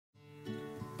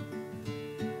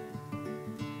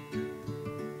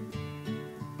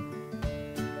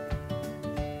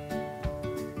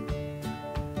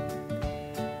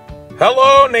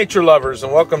Hello, nature lovers,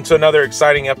 and welcome to another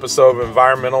exciting episode of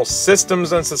Environmental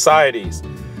Systems and Societies.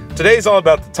 Today's all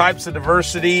about the types of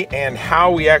diversity and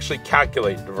how we actually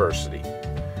calculate diversity.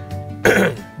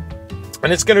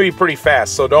 And it's going to be pretty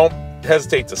fast, so don't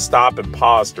hesitate to stop and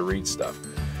pause to read stuff.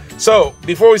 So,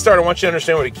 before we start, I want you to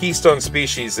understand what a keystone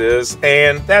species is,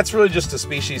 and that's really just a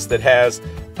species that has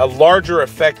a larger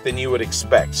effect than you would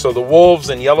expect. So the wolves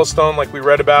in Yellowstone, like we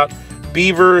read about,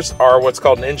 beavers are what's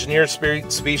called an engineered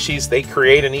species. They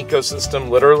create an ecosystem,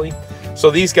 literally.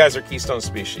 So these guys are keystone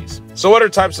species. So what are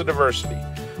types of diversity?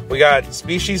 We got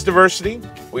species diversity,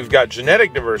 we've got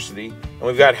genetic diversity, and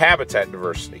we've got habitat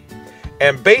diversity.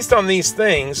 And based on these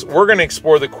things, we're going to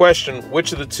explore the question,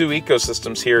 which of the two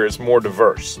ecosystems here is more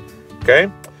diverse? Okay?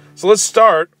 So let's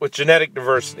start with genetic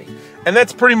diversity. And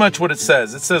that's pretty much what it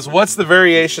says. It says, what's the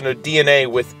variation of DNA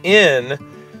within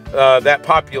that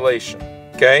population?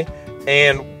 Okay?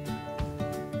 And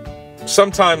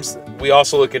sometimes we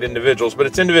also look at individuals, but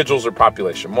it's individuals or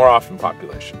population, more often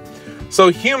population. So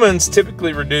humans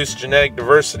typically reduce genetic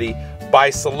diversity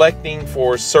by selecting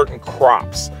for certain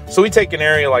crops. So we take an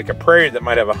area like a prairie that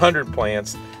might have 100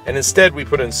 plants, and instead we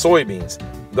put in soybeans.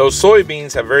 Those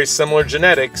soybeans have very similar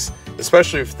genetics,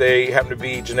 especially if they happen to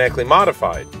be genetically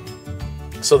modified.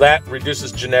 So that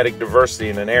reduces genetic diversity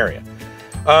in an area.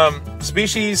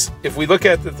 Species, if we look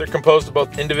at that they're composed of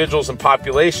both individuals and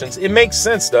populations, it makes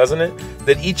sense, doesn't it?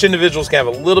 That each individual can have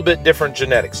a little bit different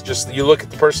genetics. Just you look at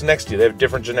the person next to you, they have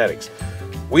different genetics.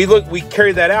 We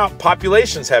carry that out.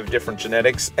 Populations have different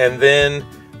genetics, and then,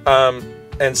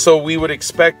 and so we would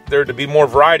expect there to be more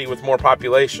variety with more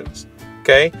populations.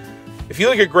 Okay? If you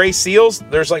look at gray seals,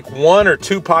 there's like 1 or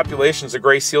 2 populations of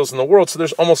gray seals in the world, so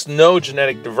there's almost no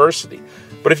genetic diversity.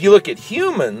 But if you look at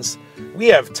humans, we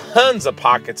have tons of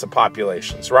pockets of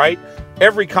populations, right?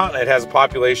 Every continent has a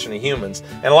population of humans,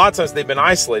 and a lot of times they've been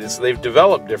isolated, so they've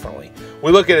developed differently.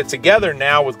 We look at it together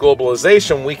now with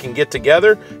globalization, we can get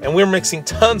together, and we're mixing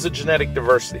tons of genetic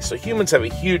diversity. So humans have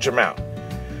a huge amount.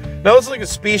 Now let's look at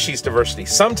species diversity,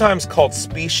 sometimes called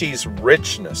species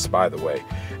richness, by the way.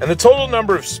 And the total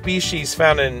number of species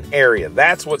found in an area,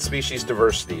 that's what species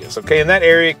diversity is, okay? And that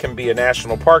area can be a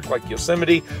national park like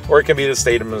Yosemite, or it can be the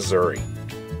state of Missouri.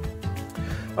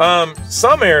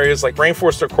 Some areas like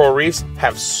rainforests or coral reefs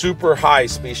have super high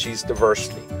species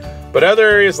diversity. But other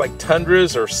areas like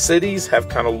tundras or cities have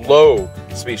kind of low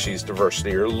species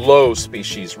diversity or low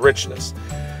species richness.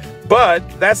 But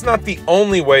that's not the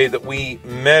only way that we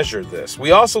measure this.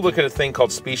 We also look at a thing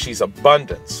called species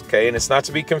abundance, okay? And it's not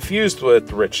to be confused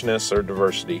with richness or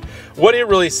diversity. What it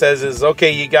really says is,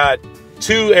 okay, you got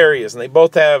 2 areas and they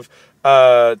both have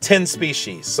 10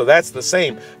 species, so that's the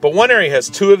same. But one area has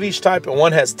 2 of each type and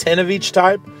one has 10 of each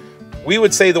type. We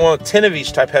would say the one with 10 of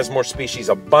each type has more species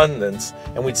abundance,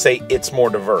 and we'd say it's more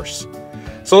diverse.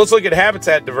 So let's look at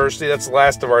habitat diversity. That's the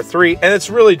last of our 3, and it's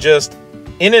really just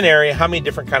in an area, how many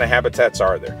different kind of habitats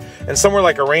are there? And somewhere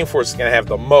like a rainforest is going to have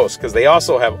the most, because they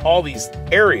also have all these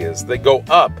areas that go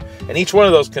up, and each one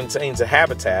of those contains a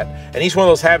habitat, and each one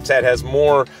of those habitat has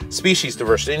more species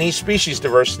diversity, and each species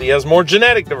diversity has more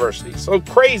genetic diversity. So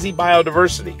crazy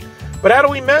biodiversity. But how do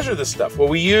we measure this stuff? Well,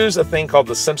 we use a thing called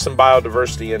the Simpson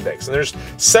Biodiversity Index, and there's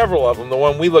several of them. The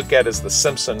one we look at is the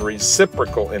Simpson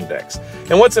Reciprocal Index.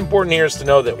 And what's important here is to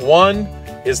know that 1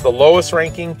 is the lowest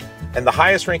ranking, and the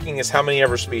highest ranking is how many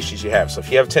ever species you have. So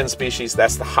if you have 10 species,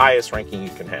 that's the highest ranking you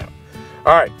can have.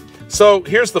 All right, so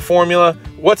here's the formula.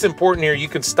 What's important here, you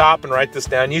can stop and write this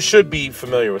down. You should be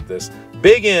familiar with this.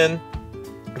 Big N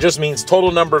just means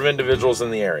total number of individuals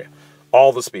in the area,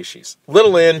 all the species.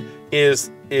 Little n is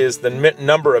the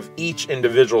number of each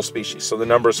individual species, so the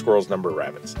number of squirrels, number of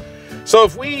rabbits. So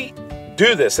if we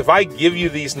do this, if I give you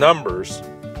these numbers,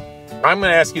 I'm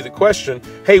going to ask you the question,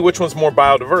 hey, which one's more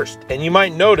biodiverse? And you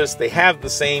might notice they have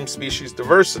the same species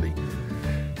diversity.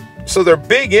 So their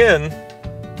big N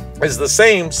is the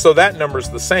same, so that number's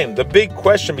the same. The big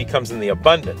question becomes in the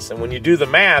abundance. And when you do the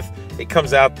math, it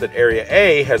comes out that area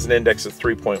A has an index of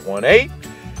 3.18,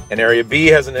 and area B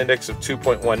has an index of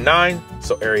 2.19,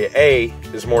 so area A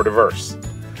is more diverse.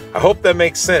 I hope that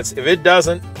makes sense. If it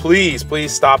doesn't, please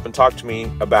stop and talk to me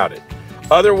about it.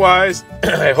 Otherwise,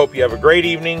 I hope you have a great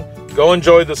evening. Go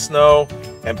enjoy the snow,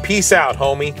 and peace out,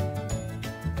 homie.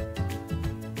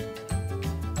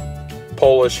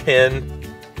 Polish hen.